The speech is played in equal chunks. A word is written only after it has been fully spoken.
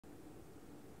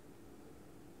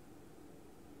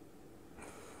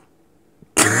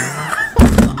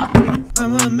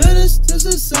I'm a menace to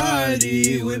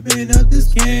society, whipping up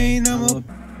this cane. I'm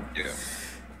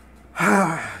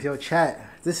a Yo,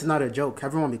 chat. This is not a joke.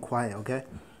 Everyone, be quiet, okay?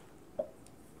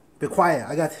 Be quiet.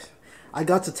 I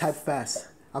got to type fast.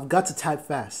 I've got to type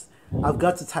fast. I've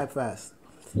got to type fast.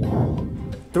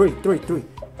 Three.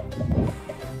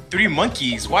 Three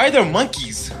monkeys? Why are there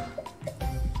monkeys?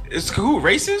 Is Kahoot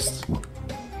racist?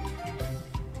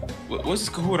 What's this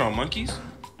Kahoot on? Monkeys?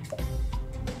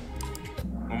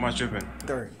 What am I tripping?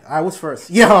 Three. I was first.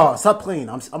 Yeah, stop playing.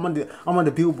 I'm on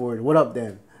the billboard. What up,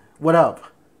 then? What up?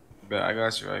 Bet, I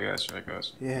got you.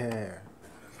 Yeah.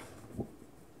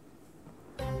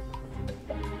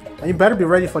 And you better be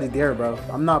ready for the dare, bro.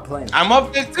 I'm not playing. I'm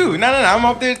up there too. No. I'm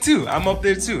up there too.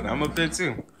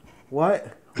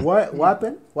 What? What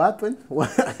happened? What happened?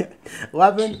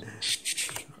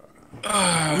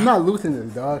 I'm not losing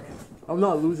this, dog.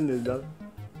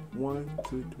 1,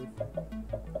 2, 3.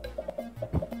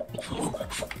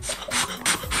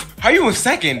 How are you in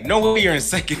second? No way you're in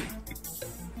second.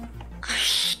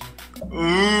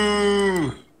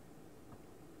 Ooh.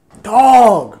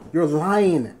 Dog, you're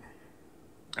lying.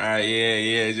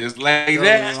 Yeah, just like You're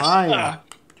that. lying.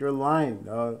 You're lying,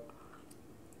 dog.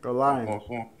 You're lying.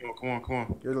 Come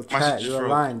on. You're the chat. You're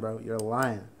lying, bro. You're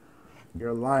lying.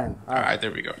 All Alright,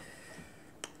 there we go.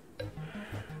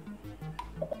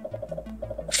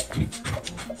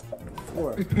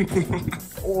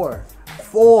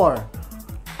 Four.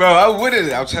 Bro, I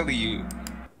wouldn't. I'm telling you.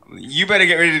 You better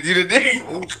get ready to do the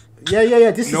thing.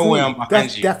 Yeah. This is no me. way I'm behind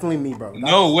That's you. definitely me, bro.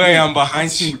 No way I'm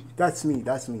behind you. That's me.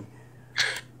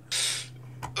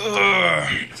 Ugh.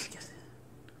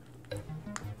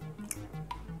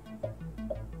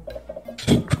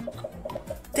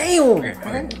 Damn, Okay.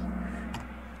 bro.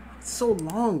 It's so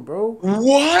long, bro.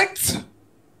 What?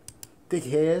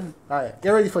 Dickhead. Alright, get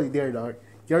ready for the dare, dog.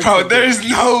 Bro, there's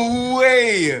no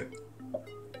way.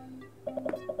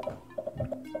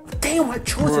 Damn, I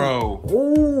chose Bro. him.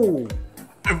 Oh.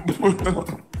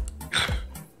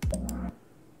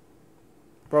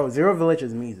 Bro, Zero Village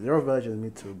is me. Zero Village is me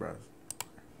too, bro.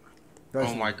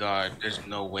 Oh my god, there's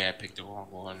no way I picked the wrong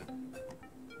one.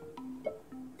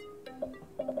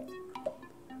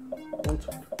 1, 2.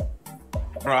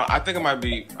 Bro, I think it might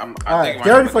be. Alright, get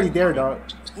ready for the dare, dog.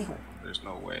 There's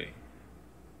no way.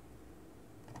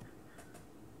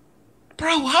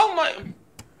 Bro, how am I?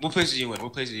 What place did you win?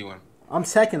 I'm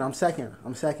second.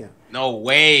 No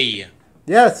way.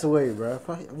 Yeah, it's the way, bro.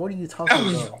 What are you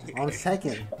talking about? I'm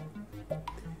second.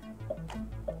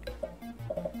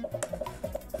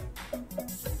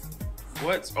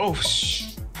 What? Oh,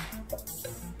 shh.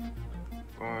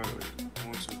 1, 2,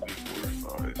 3,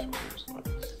 4, 5, 6, 7.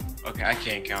 Okay, I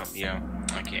can't count. Yeah,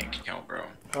 I can't count, bro.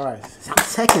 Alright, I'm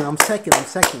second. I'm definitely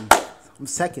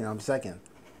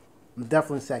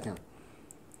second.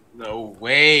 No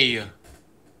way.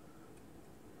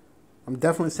 I'm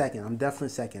definitely second.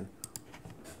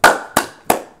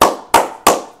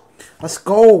 Let's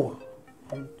go.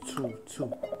 1, 2.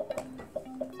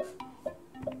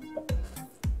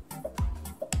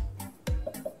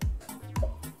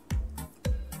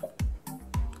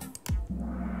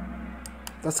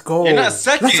 Let's go. You're not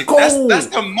second. Let's go. That's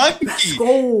the monkey. Let's go.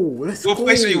 What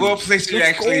place are you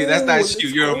actually? That's not you.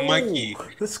 You're a monkey.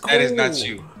 Let's go. That is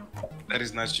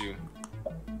not you.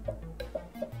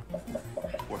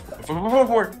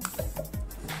 Four.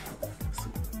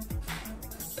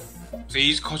 So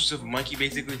you just called yourself a monkey,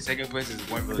 basically. Second place is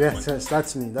one village monkey. Yes,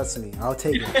 that's me. I'll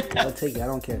take it. I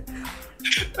don't care.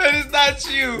 That is not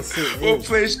you. What is.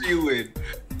 place are you in?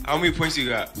 How many points you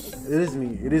got? It is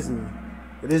me. How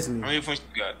many points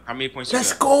you got?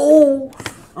 Let's go.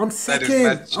 I'm That is second.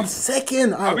 not you. I'm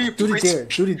second. How many Do the points- dare.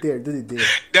 Do the dare. No, Do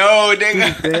the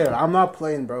nigga. dare. I'm not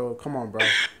playing, bro. Come on, bro.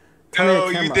 Turn No, your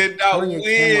you camera. did not Turn your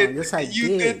win. camera. Yes, I You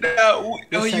did. did not win.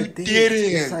 No, Yes, you I did.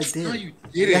 didn't. Yes, I did. No, you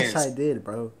didn't. Yes, I did,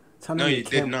 bro. Turn No, on you your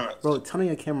did camera. not. Bro, turn on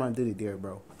your camera and do the dare,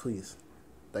 bro. Please.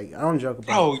 Like, I don't joke about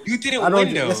Bro, it. you didn't I don't.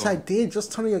 win, though. Yes, I did.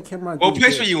 Just turn on your camera and What do the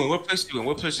place dare. were you in? What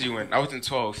place were you in? I was in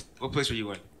 12th. What place were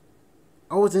you in?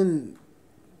 I was in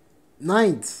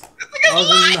ninth. I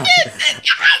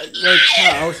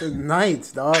was in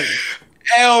ninth, dog.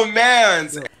 Hell, man.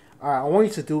 Alright, I want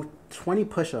you to do 20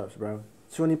 push-ups, bro.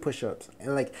 20 push-ups.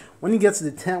 And, like, when you get to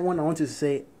the 10th one, I want you to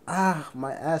say,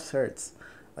 my ass hurts.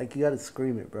 Like, you gotta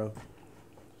scream it, bro.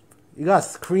 You gotta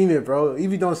scream it, bro. If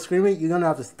you don't scream it, you're gonna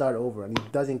have to start over, and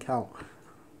it doesn't count.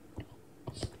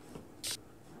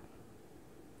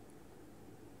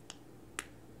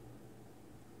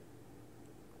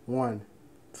 One,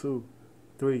 2,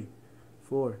 3,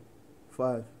 4,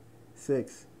 5,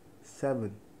 6,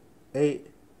 7, 8,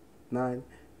 9,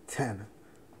 10.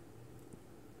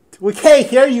 2, We can't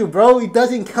hear you, bro. It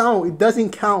doesn't count. It doesn't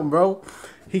count, bro.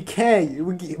 He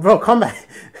can't. Bro, come back.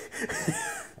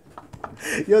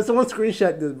 Yo, someone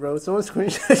screenshot this, bro. Someone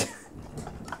screenshot.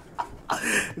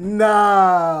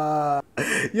 Nah.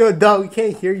 Yo, dog, we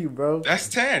can't hear you, bro. That's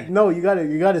 10. No, you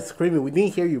gotta scream it. We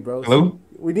didn't hear you, bro. Hello?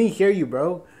 We didn't hear you,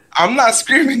 bro. I'm not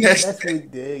screaming that That's what we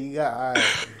shit. did. You got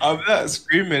alright. I'm not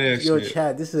screaming that Yo, shit.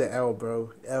 Chad, this is an L,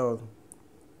 bro. L.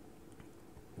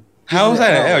 How is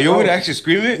that an L? You want me to bro. actually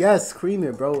scream it? Yeah, scream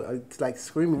it, bro. It's like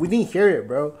screaming. We didn't hear it,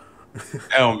 bro.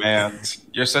 L man.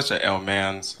 You're such a L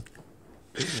man.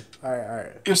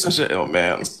 Alright. You're such a L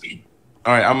man.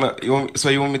 Alright, you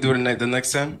want me to do the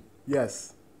next 10?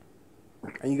 Yes.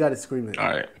 And you gotta scream it.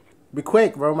 Alright. Be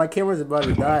quick, bro. My camera's about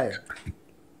to die.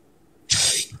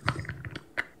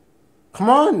 Come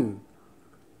on.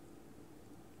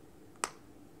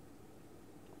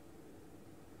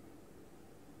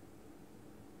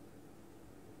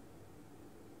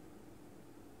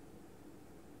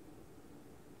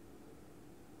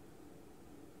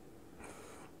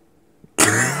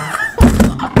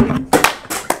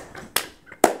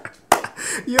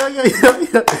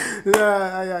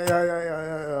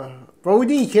 Yeah. Bro, we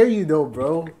didn't hear you though,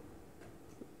 bro.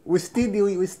 We still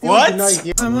What? did not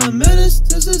hear. I'm a menace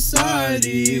to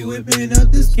society, whipping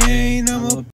up this cane. I'm a